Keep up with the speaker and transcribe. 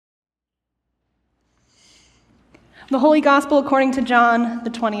The Holy Gospel according to John, the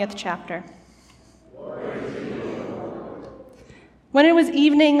 20th chapter. When it was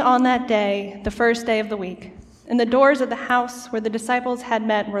evening on that day, the first day of the week, and the doors of the house where the disciples had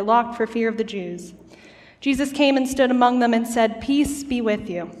met were locked for fear of the Jews, Jesus came and stood among them and said, "Peace be with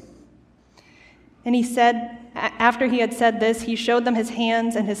you." And he said, after he had said this, he showed them his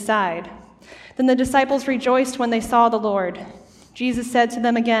hands and his side. Then the disciples rejoiced when they saw the Lord. Jesus said to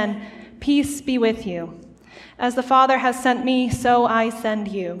them again, "Peace be with you. As the Father has sent me, so I send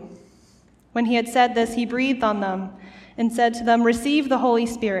you." When he had said this, he breathed on them and said to them, "Receive the Holy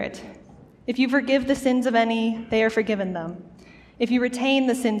Spirit. If you forgive the sins of any, they are forgiven them. If you retain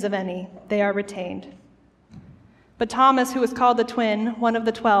the sins of any, they are retained." But Thomas, who was called the twin, one of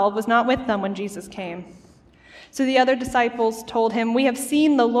the 12, was not with them when Jesus came. So the other disciples told him, "We have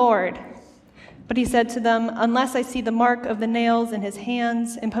seen the Lord." But he said to them, "Unless I see the mark of the nails in his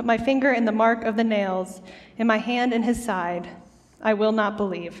hands, and put my finger in the mark of the nails, and my hand in his side, I will not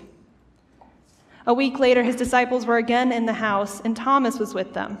believe." A week later, his disciples were again in the house, and Thomas was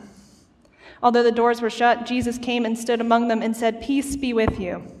with them. Although the doors were shut, Jesus came and stood among them and said, "Peace be with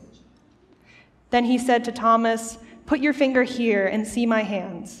you." Then he said to Thomas, "Put your finger here and see my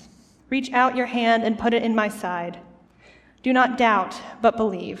hands. Reach out your hand and put it in my side. Do not doubt, but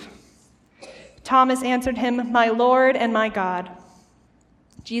believe." Thomas answered him, "My Lord and my God."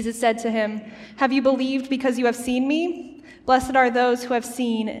 Jesus said to him, "Have you believed because you have seen me? Blessed are those who have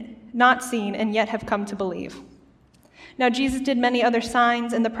not seen, and yet have come to believe." Now Jesus did many other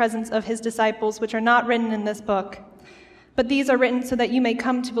signs in the presence of his disciples, which are not written in this book. But these are written so that you may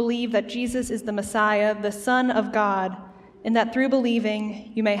come to believe that Jesus is the Messiah, the Son of God, and that through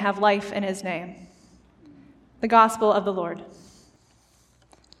believing you may have life in his name. The Gospel of the Lord.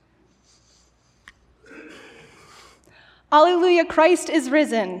 Alleluia, Christ is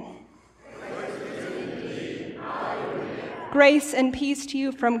risen. Grace and peace to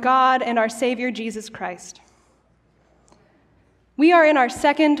you from God and our Savior Jesus Christ. We are in our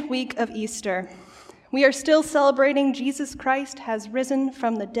second week of Easter. We are still celebrating Jesus Christ has risen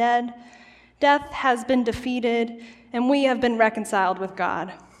from the dead, death has been defeated, and we have been reconciled with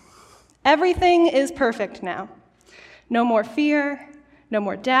God. Everything is perfect now. No more fear, no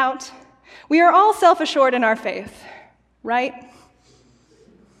more doubt. We are all self-assured in our faith, right?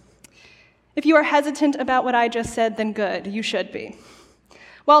 If you are hesitant about what I just said, then good, you should be.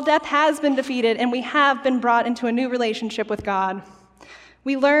 While death has been defeated and we have been brought into a new relationship with God,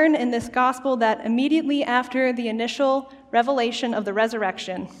 we learn in this gospel that immediately after the initial revelation of the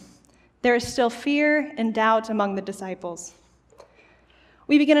resurrection, there is still fear and doubt among the disciples.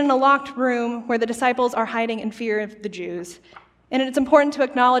 We begin in a locked room where the disciples are hiding in fear of the Jews. And it's important to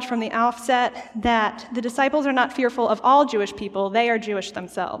acknowledge from the outset that the disciples are not fearful of all Jewish people, they are Jewish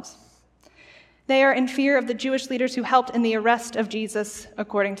themselves. They are in fear of the Jewish leaders who helped in the arrest of Jesus,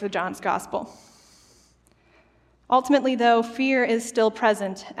 according to John's Gospel. Ultimately, though, fear is still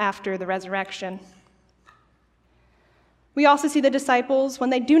present after the resurrection. We also see the disciples when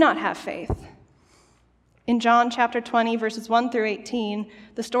they do not have faith. In John chapter 20, verses 1 through 18,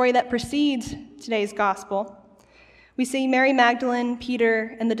 the story that precedes today's gospel, we see Mary Magdalene,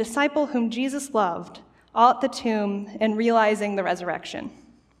 Peter, and the disciple whom Jesus loved, all at the tomb and realizing the resurrection.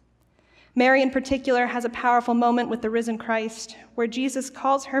 Mary, in particular, has a powerful moment with the risen Christ where Jesus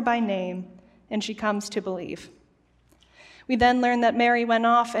calls her by name and she comes to believe. We then learn that Mary went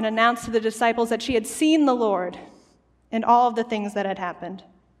off and announced to the disciples that she had seen the Lord and all of the things that had happened.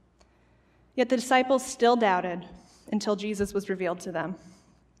 Yet the disciples still doubted until Jesus was revealed to them.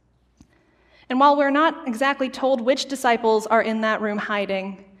 And while we're not exactly told which disciples are in that room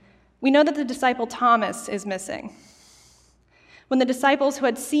hiding, we know that the disciple Thomas is missing. When the disciples who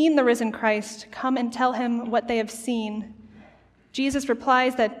had seen the risen Christ come and tell him what they have seen, Thomas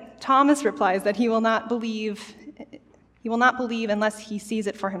replies that he will not believe unless he sees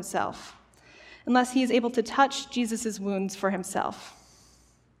it for himself, unless he is able to touch Jesus' wounds for himself.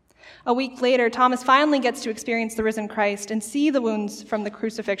 A week later, Thomas finally gets to experience the risen Christ and see the wounds from the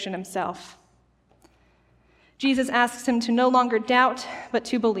crucifixion himself. Jesus asks him to no longer doubt, but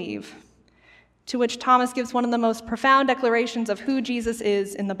to believe, to which Thomas gives one of the most profound declarations of who Jesus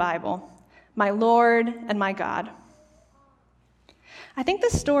is in the Bible, "My Lord and my God." I think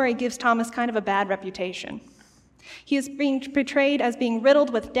this story gives Thomas kind of a bad reputation. He is being portrayed as being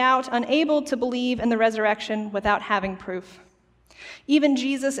riddled with doubt, unable to believe in the resurrection without having proof. Even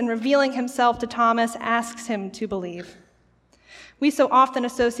Jesus, in revealing himself to Thomas, asks him to believe. We so often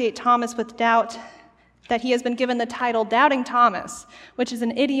associate Thomas with doubt that he has been given the title Doubting Thomas, which is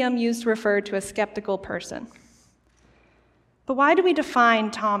an idiom used to refer to a skeptical person. But why do we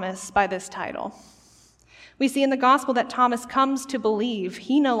define Thomas by this title? We see in the gospel that Thomas comes to believe.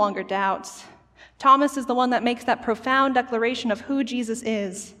 He no longer doubts. Thomas is the one that makes that profound declaration of who Jesus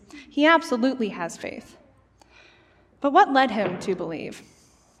is. He absolutely has faith. But what led him to believe?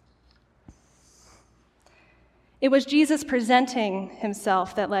 It was Jesus presenting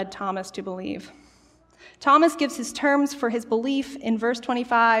himself that led Thomas to believe. Thomas gives his terms for his belief in verse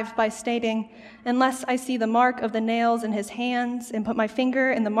 25 by stating, "Unless I see the mark of the nails in his hands and put my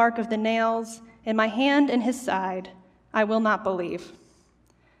finger in the mark of the nails and my hand in his side, I will not believe."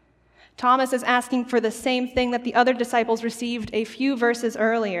 Thomas is asking for the same thing that the other disciples received a few verses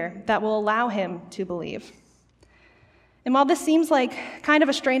earlier that will allow him to believe. And while this seems like kind of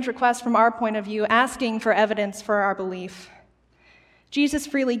a strange request from our point of view, asking for evidence for our belief, Jesus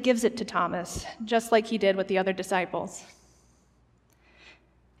freely gives it to Thomas, just like he did with the other disciples.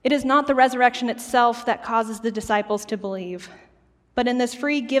 It is not the resurrection itself that causes the disciples to believe, but in this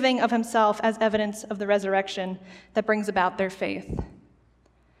free giving of himself as evidence of the resurrection that brings about their faith.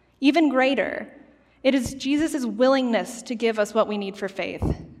 Even greater, it is Jesus' willingness to give us what we need for faith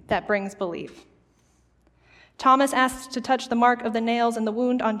that brings belief. Thomas asks to touch the mark of the nails and the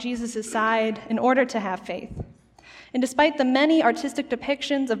wound on Jesus' side in order to have faith. And despite the many artistic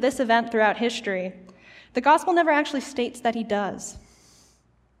depictions of this event throughout history, the gospel never actually states that he does.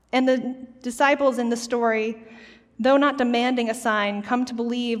 And the disciples in the story, though not demanding a sign, come to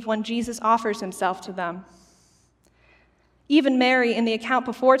believe when Jesus offers himself to them. Even Mary, in the account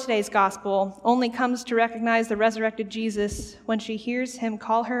before today's gospel, only comes to recognize the resurrected Jesus when she hears him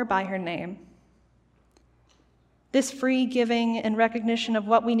call her by her name. This free giving and recognition of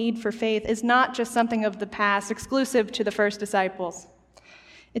what we need for faith is not just something of the past, exclusive to the first disciples.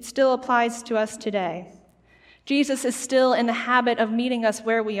 It still applies to us today. Jesus is still in the habit of meeting us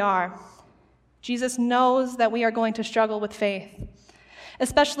where we are. Jesus knows that we are going to struggle with faith,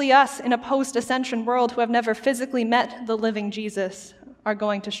 especially us in a post-ascension world who have never physically met the living Jesus are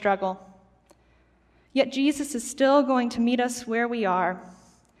going to struggle. Yet Jesus is still going to meet us where we are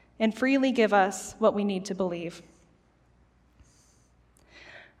and freely give us what we need to believe.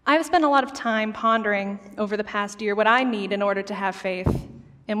 I've spent a lot of time pondering over the past year what I need in order to have faith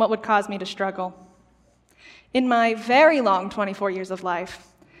and what would cause me to struggle. In my very long 24 years of life,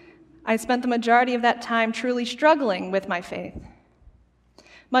 I spent the majority of that time truly struggling with my faith.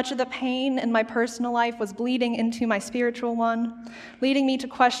 Much of the pain in my personal life was bleeding into my spiritual one, leading me to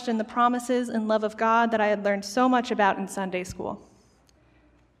question the promises and love of God that I had learned so much about in Sunday school.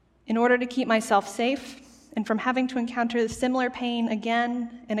 In order to keep myself safe and from having to encounter similar pain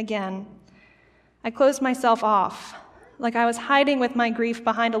again and again, I closed myself off, like I was hiding with my grief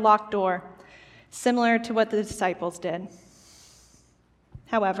behind a locked door, similar to what the disciples did.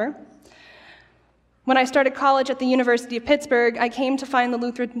 However, when I started college at the University of Pittsburgh, I came to find the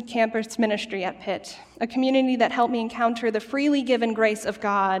Lutheran campus ministry at Pitt, a community that helped me encounter the freely given grace of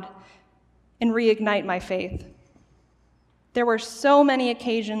God and reignite my faith. There were so many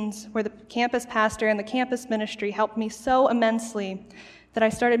occasions where the campus pastor and the campus ministry helped me so immensely that I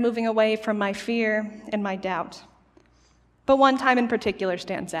started moving away from my fear and my doubt. But one time in particular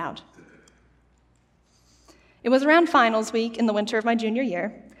stands out. It was around finals week in the winter of my junior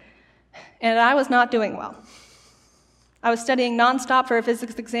year, and I was not doing well. I was studying nonstop for a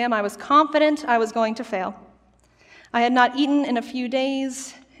physics exam. I was confident I was going to fail. I had not eaten in a few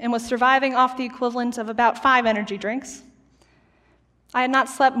days and was surviving off the equivalent of about 5 energy drinks. I had not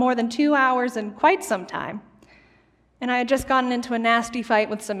slept more than 2 hours in quite some time, and I had just gotten into a nasty fight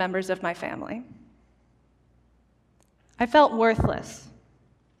with some members of my family. I felt worthless,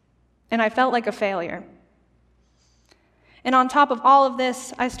 and I felt like a failure. And on top of all of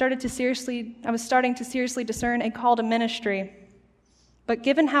this, I was starting to seriously discern a call to ministry. But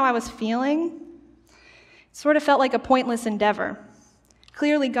given how I was feeling, it sort of felt like a pointless endeavor.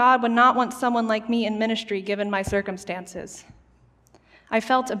 Clearly, God would not want someone like me in ministry given my circumstances. I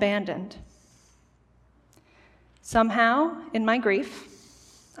felt abandoned. Somehow, in my grief,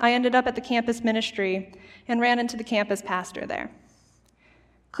 I ended up at the campus ministry and ran into the campus pastor there.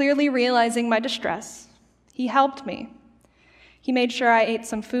 Clearly realizing my distress, he helped me. He made sure I ate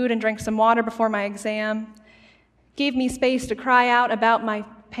some food and drank some water before my exam, gave me space to cry out about my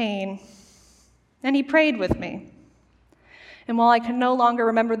pain, and he prayed with me. And while I can no longer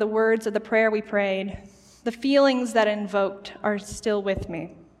remember the words of the prayer we prayed, the feelings that it invoked are still with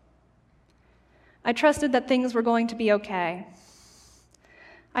me. I trusted that things were going to be okay.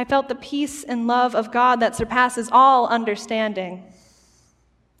 I felt the peace and love of God that surpasses all understanding,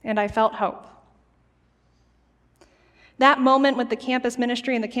 and I felt hope. That moment with the campus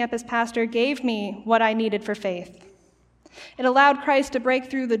ministry and the campus pastor gave me what I needed for faith. It allowed Christ to break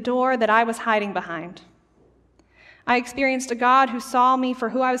through the door that I was hiding behind. I experienced a God who saw me for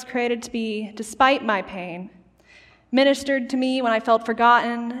who I was created to be despite my pain, ministered to me when I felt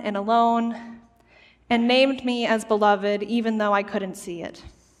forgotten and alone, and named me as beloved even though I couldn't see it.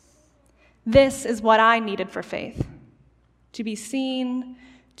 This is what I needed for faith: to be seen,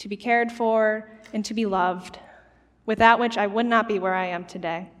 to be cared for, and to be loved, without which I would not be where I am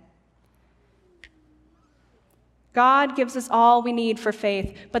today. God gives us all we need for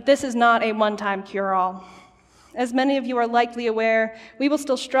faith, but this is not a one-time cure-all. As many of you are likely aware, we will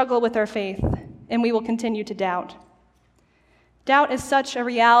still struggle with our faith, and we will continue to doubt. Doubt is such a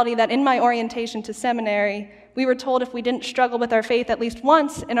reality that in my orientation to seminary, we were told if we didn't struggle with our faith at least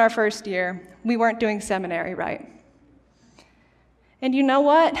once in our first year, we weren't doing seminary right. And you know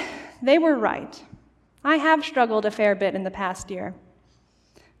what? They were right. I have struggled a fair bit in the past year,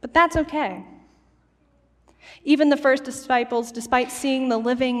 but that's okay. Even the first disciples, despite seeing the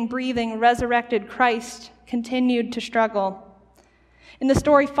living, breathing, resurrected Christ, continued to struggle. In the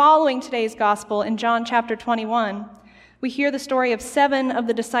story following today's gospel, in John chapter 21, we hear the story of 7 of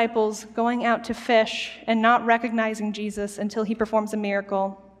the disciples going out to fish and not recognizing Jesus until he performs a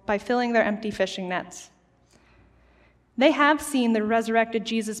miracle by filling their empty fishing nets. They have seen the resurrected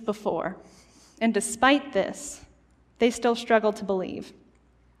Jesus before, and despite this, they still struggle to believe.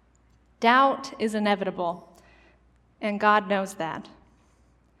 Doubt is inevitable, and God knows that.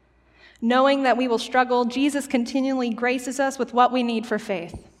 Knowing that we will struggle, Jesus continually graces us with what we need for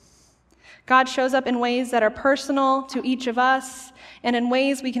faith. God shows up in ways that are personal to each of us, and in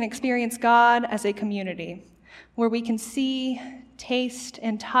ways we can experience God as a community, where we can see, taste,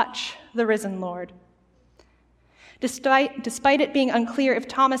 and touch the risen Lord. Despite it being unclear if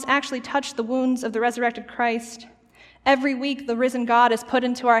Thomas actually touched the wounds of the resurrected Christ, every week the risen God is put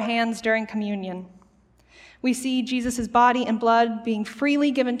into our hands during communion. We see Jesus' body and blood being freely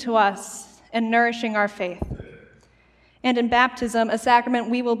given to us and nourishing our faith. And in baptism, a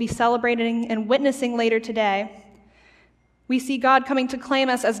sacrament we will be celebrating and witnessing later today, we see God coming to claim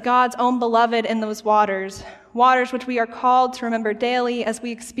us as God's own beloved in those waters which we are called to remember daily as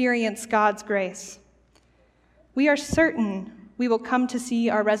we experience God's grace. We are certain we will come to see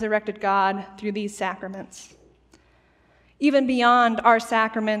our resurrected God through these sacraments. Even beyond our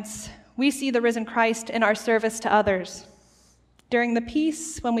sacraments, we see the risen Christ in our service to others. During the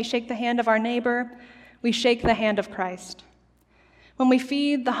peace, when we shake the hand of our neighbor, we shake the hand of Christ. When we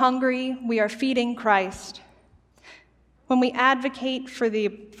feed the hungry, we are feeding Christ. When we advocate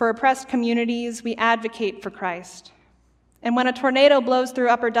for oppressed communities, we advocate for Christ. And when a tornado blows through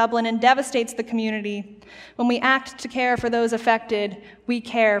Upper Dublin and devastates the community, when we act to care for those affected, we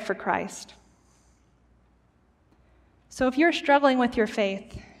care for Christ. So if you're struggling with your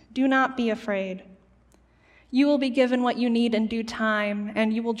faith, do not be afraid. You will be given what you need in due time,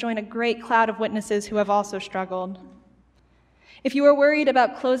 and you will join a great cloud of witnesses who have also struggled. If you are worried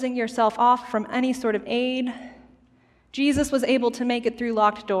about closing yourself off from any sort of aid, Jesus was able to make it through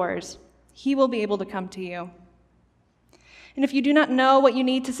locked doors. He will be able to come to you. And if you do not know what you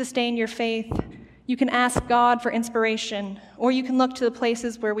need to sustain your faith, you can ask God for inspiration, or you can look to the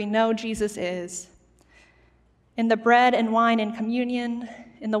places where we know Jesus is. In the bread and wine in communion,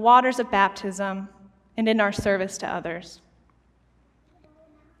 in the waters of baptism, and in our service to others.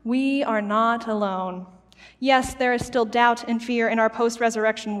 We are not alone. Yes, there is still doubt and fear in our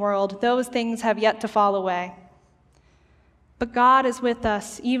post-resurrection world. Those things have yet to fall away. But God is with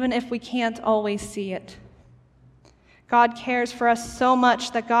us, even if we can't always see it. God cares for us so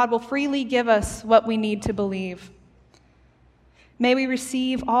much that God will freely give us what we need to believe. May we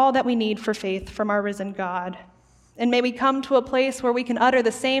receive all that we need for faith from our risen God. And may we come to a place where we can utter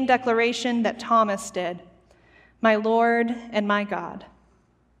the same declaration that Thomas did: "My Lord and my God."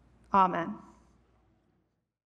 Amen.